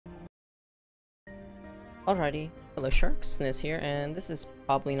Alrighty, hello Sharks, Snizze here, and this is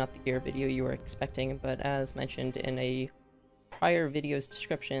probably not the gear video you were expecting, but as mentioned in a prior video's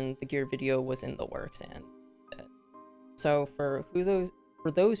description, the gear video was in the works, and so for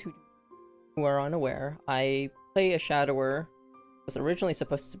those who are unaware, I play a Shadower. Was originally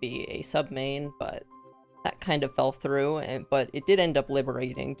supposed to be a sub main, but that kind of fell through, but it did end up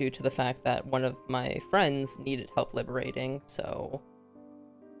liberating due to the fact that one of my friends needed help liberating, so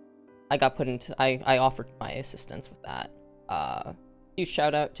I got put into, I offered my assistance with that. Huge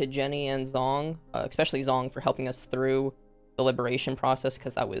shout out to Jenny and Zong, especially Zong for helping us through the liberation process,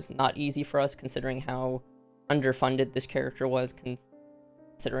 because that was not easy for us considering how underfunded this character was,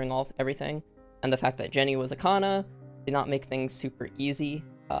 considering everything. And the fact that Jenny was a Kana did not make things super easy,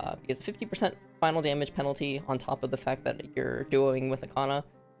 because a 50% final damage penalty on top of the fact that you're duoing with a Kana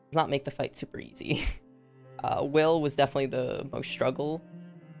does not make the fight super easy. Will was definitely the most struggle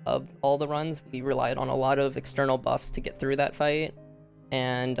of all the runs. We relied on a lot of external buffs to get through that fight,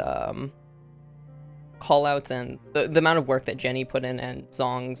 and callouts, and the amount of work that Jenny put in and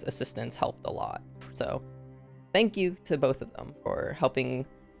Zong's assistance helped a lot. So thank you to both of them for helping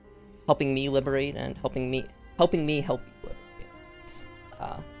me liberate and helping me help you liberate.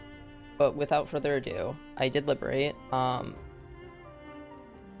 But without further ado, I did liberate. My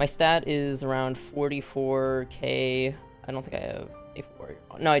stat is around 44k. I don't think I have Maple Warrior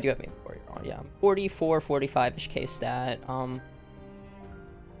on. No, I do have Maple Warrior on, yeah. 44, 45-ish K stat.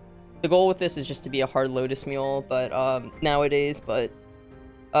 The goal with this is just to be a hard Lotus Mule, but nowadays,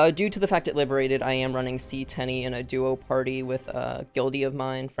 due to the fact it liberated, I am running C10 in a duo party with a guildie of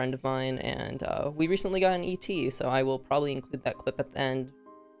mine, friend of mine, and we recently got an ET, so I will probably include that clip at the end,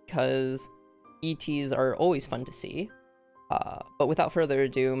 because ETs are always fun to see. But without further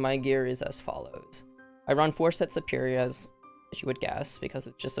ado, my gear is as follows. I run 4 sets of Superior, as you would guess, because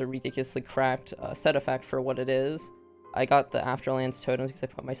it's just a ridiculously cracked set effect for what it is. I got the Afterlands totems because I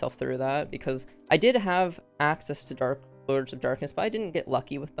put myself through that, because I did have access to Lords of Darkness, but I didn't get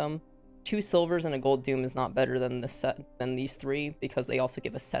lucky with them. 2 silvers and a gold doom is not better than these 3, because they also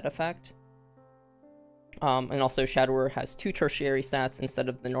give a set effect. And also Shadower has 2 tertiary stats instead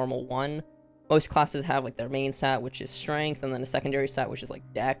of the normal 1. Most classes have like their main stat, which is strength, and then a secondary stat, which is like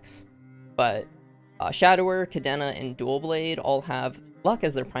dex. But Shadower, Cadena, and Dual Blade all have luck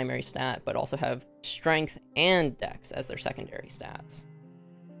as their primary stat, but also have strength and dex as their secondary stats.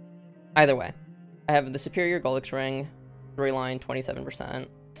 Either way, I have the Superior Golix Ring, storyline 27%.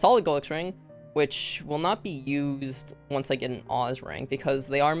 Solid Golix Ring, which will not be used once I get an Oz Ring, because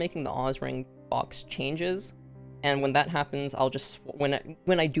they are making the Oz Ring box changes, and when that happens, I'll just, when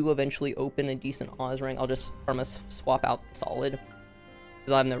I do eventually open a decent Oz Ring, I'll just swap out the Solid,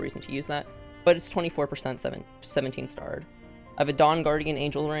 because I have no reason to use that. But it's 24% 17 starred. I have a Dawn Guardian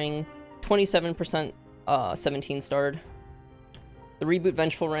Angel Ring, 27% 17 starred. The Reboot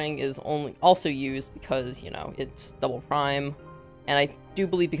Vengeful Ring is also used because, you know, it's double prime, and I do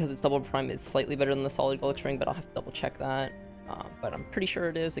believe because it's double prime, it's slightly better than the Solid Golix Ring, but I'll have to double check that. But I'm pretty sure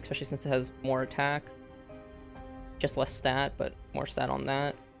it is, especially since it has more attack. Just less stat, but more stat on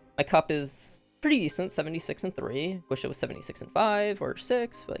that. My cup is pretty decent, 76 and 3. Wish it was 76 and 5 or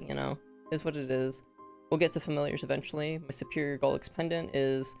 6, but you know, is what it is. We'll get to familiars eventually. My Superior Golix Pendant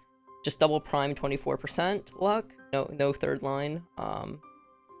is just double prime, 24% luck. No third line.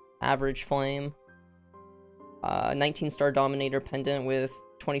 Average flame. 19-star Dominator Pendant with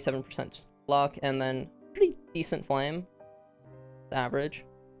 27% luck, and then pretty decent flame. Average.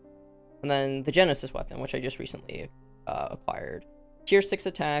 And then the Genesis weapon, which I just recently acquired. Tier 6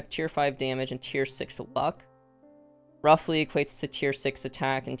 attack, tier 5 damage, and tier 6 luck. Roughly equates to tier 6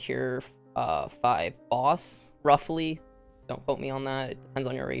 attack and tier 5 boss. Roughly. Don't quote me on that. It depends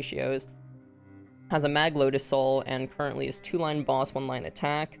on your ratios. Has a Mag Lotus Soul, and currently is 2-line boss, 1-line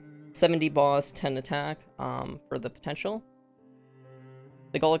attack. 70 boss, 10 attack for the potential.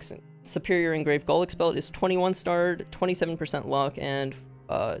 The Golix Superior Engraved Golix Belt is 21 starred, 27% luck, and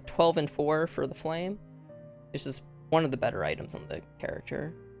 12 and 4 for the flame. This is one of the better items on the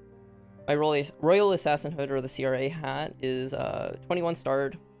character. My Royal Assassin Hood, or the CRA hat, is 21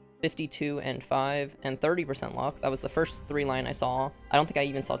 starred, 52 and 5, and 30% luck. That was the first 3-line I saw. I don't think I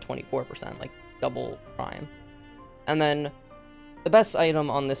even saw 24%, like double prime. And then the best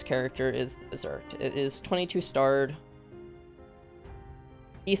item on this character is the Berserk. It is 22 starred,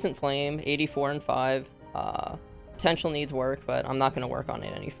 decent flame, 84 and 5. Potential needs work, but I'm not going to work on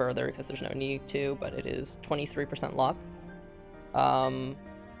it any further because there's no need to, but it is 23% luck.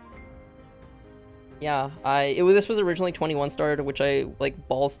 Yeah, this was originally 21 starred, which I like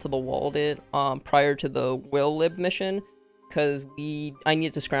balls to the walled it prior to the Will Lib mission, because I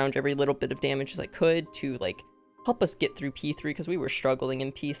needed to scrounge every little bit of damage as I could to, like, help us get through P3, because we were struggling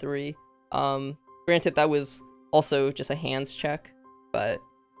in P3. Granted, that was also just a hands check, but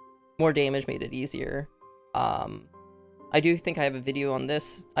more damage made it easier. I do think I have a video on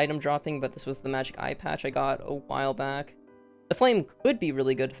this item dropping, but this was the magic eye patch I got a while back. The flame could be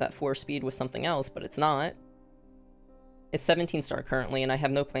really good if that 4 speed was something else, but it's not. It's 17 star currently, and I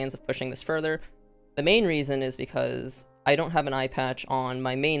have no plans of pushing this further. The main reason is because I don't have an eye patch on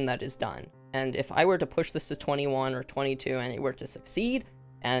my main that is done. And if I were to push this to 21 or 22 and it were to succeed,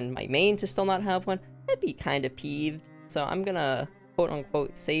 and my main to still not have one, I'd be kind of peeved. So I'm gonna,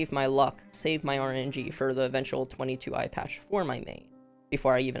 quote-unquote, save my luck, save my RNG for the eventual 22 eye patch for my main,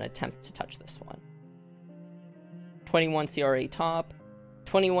 before I even attempt to touch this one. 21 CRA top,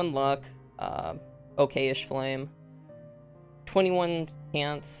 21 luck, okay-ish flame, 21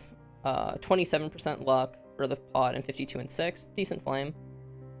 chance, 27% luck for the pot, and 52 and 6, decent flame.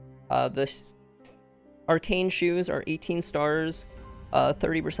 The arcane shoes are 18 stars,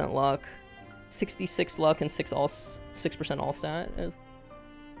 30% luck, 66 luck, and 6% all stat.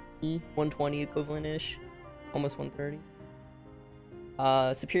 120 equivalent-ish, almost 130.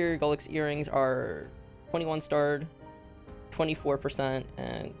 Superior Gullix earrings are 21 starred, 24%,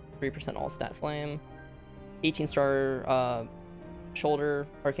 and 3% all stat flame. 18 star shoulder,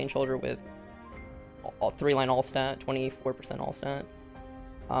 arcane shoulder with 3-line all stat, 24% all stat.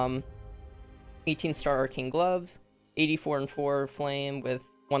 18 star arcane gloves, 84 and 4 flame with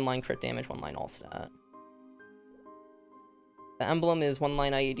 1-line crit damage, 1-line all stat. The emblem is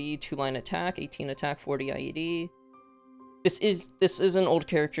 1-line IED, 2-line attack, 18 attack, 40 IED. This is an old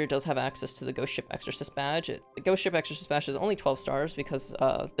character. It does have access to the Ghost Ship Exorcist badge. The Ghost Ship Exorcist badge is only 12 stars because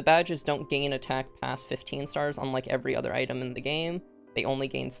the badges don't gain attack past 15 stars, unlike every other item in the game. They only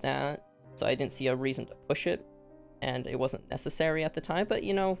gain stat, so I didn't see a reason to push it, and it wasn't necessary at the time, but,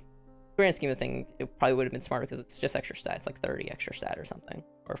 you know, grand scheme of things, it probably would have been smarter because it's just extra stat. It's like 30 extra stat or something,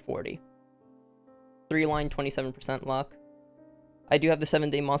 or 40. 3-line, 27% luck. I do have the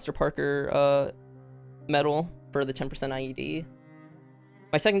 7-day Monster Parker medal for the 10% IED.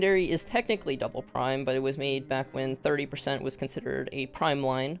 My secondary is technically double prime, but it was made back when 30% was considered a prime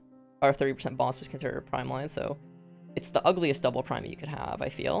line, or 30% boss was considered a prime line, so it's the ugliest double prime you could have, I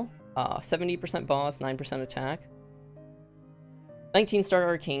feel. 70% boss, 9% attack. 19 star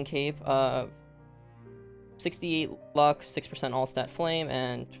arcane cape, 68 luck, 6% all stat flame,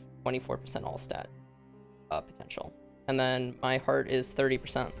 and 24% all stat potential. And then my heart is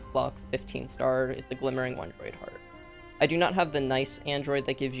 30% luck, 15 star. It's a glimmering 1-droid heart. I do not have the nice android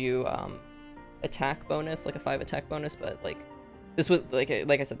that gives you attack bonus, like a 5 attack bonus, but like this was like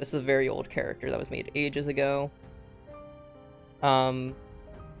I said, this is a very old character that was made ages ago.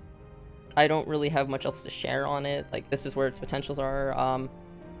 I don't really have much else to share on it. Like, this is where its potentials are.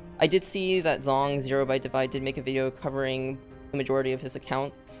 I did see that Zong 0 by Divide did make a video covering the majority of his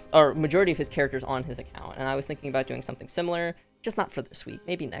accounts, or majority of his characters on his account, and I was thinking about doing something similar, just not for this week.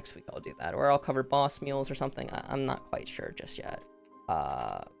 Maybe next week I'll do that, or I'll cover boss meals or something. I'm not quite sure just yet.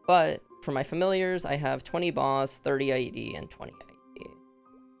 But for my familiars, I have 20 boss, 30 IED, and 20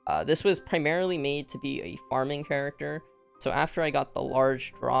 IED. This was primarily made to be a farming character, so after I got the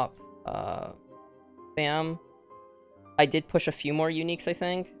large drop spam, I did push a few more uniques, I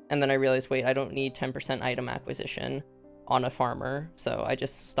think, and then I realized, wait, I don't need 10% item acquisition on a farmer, so I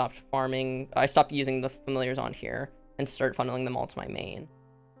just stopped farming. I stopped using the familiars on here and started funneling them all to my main,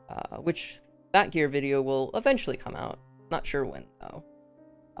 which that gear video will eventually come out. Not sure when, though.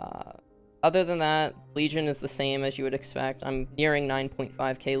 Other than that, Legion is the same as you would expect. I'm nearing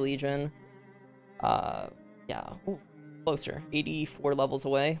 9.5k Legion. Yeah, ooh, closer, 84 levels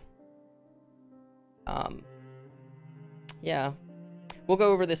away. Yeah, we'll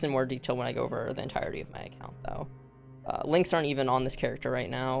go over this in more detail when I go over the entirety of my account, though. Links aren't even on this character right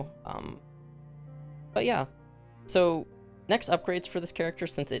now, but yeah. So, next upgrades for this character,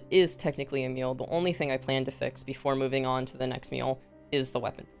 since it is technically a meal, the only thing I plan to fix before moving on to the next meal is the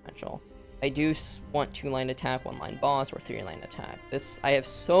weapon potential. I do want 2-line attack, 1-line boss, or 3-line attack. I have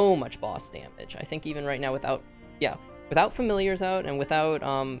so much boss damage. I think even right now without familiars out and without,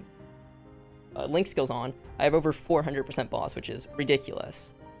 link skills on, I have over 400% boss, which is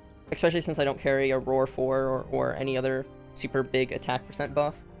ridiculous. Especially since I don't carry a Roar 4 or any other super big attack percent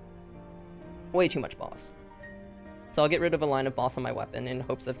buff. Way too much boss. So I'll get rid of a line of boss on my weapon in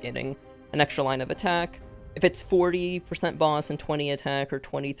hopes of getting an extra line of attack. If it's 40% boss and 20 attack, or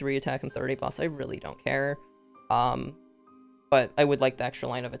 23 attack and 30 boss, I really don't care. But I would like the extra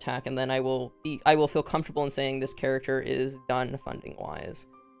line of attack, and then I will feel comfortable in saying this character is done funding-wise.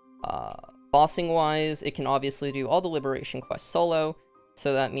 Bossing wise, it can obviously do all the Liberation quests solo,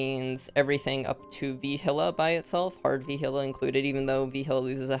 so that means everything up to Vihilla by itself, hard Vihilla included, even though Vihilla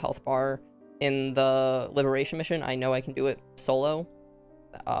loses a health bar in the Liberation mission, I know I can do it solo,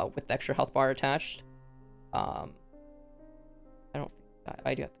 with the extra health bar attached. I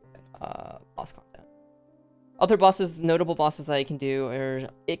do have boss content. Other bosses, notable bosses that I can do are,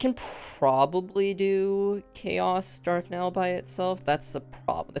 it can probably do Chaos Dark Knell by itself. That's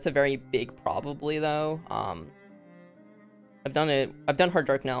a very big probably though. I've done Hard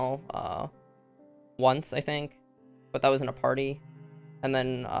Dark Knell once, I think, but that was in a party. And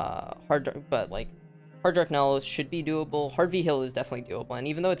then Hard Dark Knell should be doable. Hard V-Hill is definitely doable, and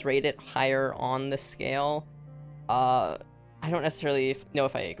even though it's rated higher on the scale, I don't necessarily know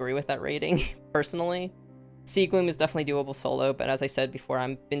if I agree with that rating personally. Sea Gloom is definitely doable solo, but as I said before,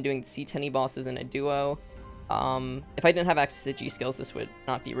 I've been doing the C10 bosses in a duo. If I didn't have access to G skills, this would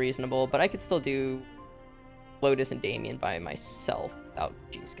not be reasonable, but I could still do Lotus and Damien by myself without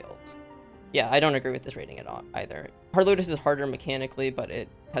G skills. Yeah, I don't agree with this rating at all either. Hard Lotus is harder mechanically, but it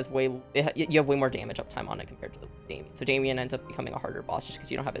has you have way more damage uptime on it compared to Damien. So Damien ends up becoming a harder boss just because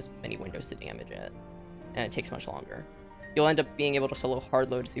you don't have as many windows to damage it, and it takes much longer. You'll end up being able to solo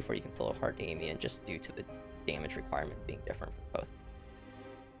Hard Lotus before you can solo Hard Damien, just due to the damage requirements being different for both.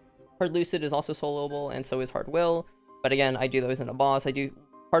 Hard Lucid is also soloable, and so is Hard Will, but again, I do those in a boss. I do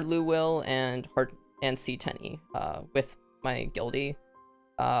Hard Lu Will and C10 with my guildie.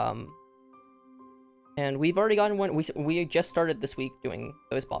 And we've already gotten one. We just started this week doing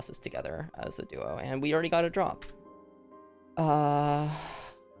those bosses together as a duo, and we already got a drop. I'm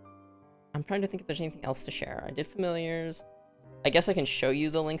trying to think if there's anything else to share. I did familiars. I guess I can show you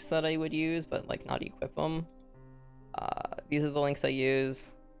the links that I would use, but like not equip them. These are the links I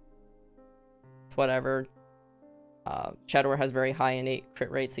use. It's whatever. Shadowware has very high innate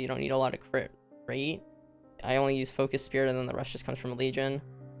crit rate, so you don't need a lot of crit rate. I only use Focus Spirit, and then the rest just comes from Legion.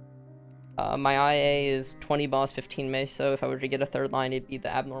 My IA is 20 boss, 15 meso. If I were to get a third line, it'd be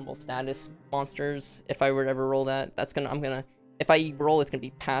the abnormal status monsters. If I were to ever roll that, if I roll, it's gonna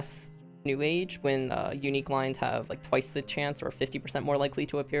be past New Age, when unique lines have like twice the chance or 50% more likely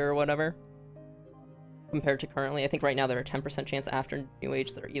to appear or whatever. Compared to currently, I think right now they're a 10% chance. After New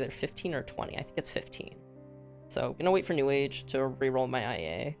Age, they're either 15 or 20. I think it's 15. So gonna wait for New Age to re-roll my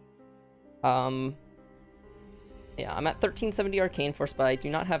IA. Yeah, I'm at 1370 Arcane Force, but I do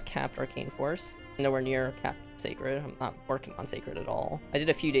not have capped Arcane Force. Nowhere near capped Sacred. I'm not working on Sacred at all. I did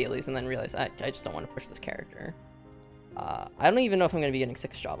a few dailies and then realized I just don't want to push this character. I don't even know if I'm going to be getting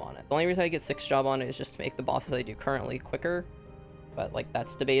 6 job on it. The only reason I get 6 job on it is just to make the bosses I do currently quicker. But, like,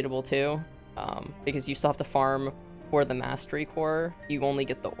 that's debatable too. Because you still have to farm for the Mastery Core. You only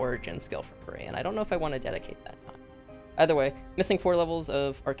get the Origin skill for free, and I don't know if I want to dedicate that time. Either way, missing 4 levels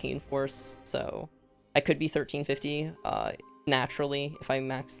of Arcane Force, so I could be 1350 naturally if I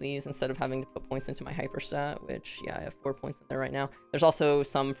max these instead of having to put points into my hyperstat, which, yeah, I have 4 points in there right now. There's also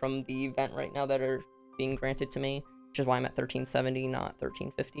some from the event right now that are being granted to me, which is why I'm at 1370, not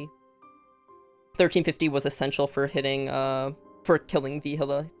 1350. 1350 was essential for hitting, for killing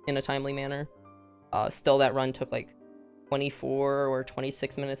Vihilla in a timely manner. Still, that run took like 24 or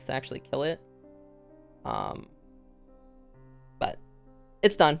 26 minutes to actually kill it. But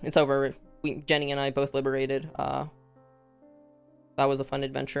it's done. It's over. Jenny and I both liberated. That was a fun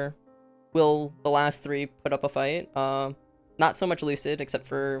adventure. Will the last 3 put up a fight? Not so much Lucid, except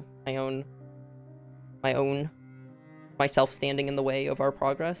for myself standing in the way of our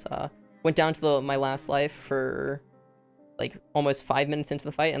progress. Went down to my last life for like almost 5 minutes into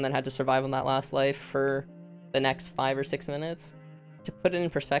the fight, and then had to survive on that last life for the next 5 or 6 minutes. To put it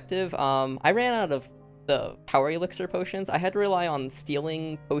in perspective, I ran out of the power elixir potions. I had to rely on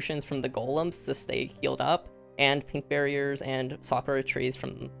stealing potions from the golems to stay healed up, and pink barriers and sakura trees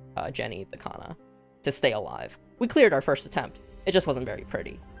from Jenny the Kana to stay alive. We cleared our first attempt. It just wasn't very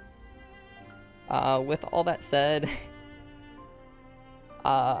pretty. With all that said,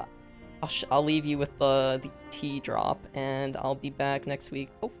 I'll leave you with the T drop, and I'll be back next week,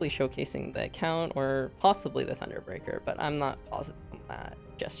 hopefully showcasing the account or possibly the Thunderbreaker, but I'm not positive on that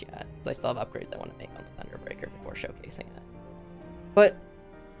just yet, because I still have upgrades I want to make on the Thunderbreaker before showcasing it. But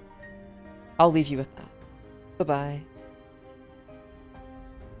I'll leave you with that. Bye-bye.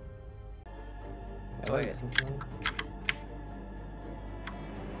 Oh, yeah.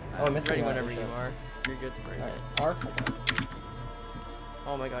 Oh, I'm ready whenever you are. You're good to bring it. Okay.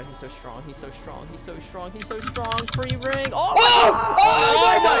 Oh my god, he's so strong. He's so strong. He's so strong. He's so strong. Free ring. Oh! Oh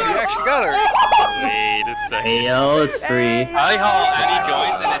my god, you actually got her. Wait a second. Hey yo, it's free. I like how Annie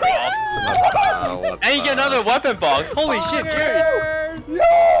joins and it's awesome. And you get another weapon box. Holy shit, Jared.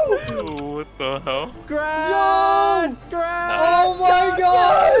 Yo! What the hell? Grats! Yo! Grats! Oh my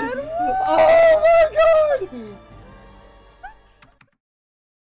god! Oh my god!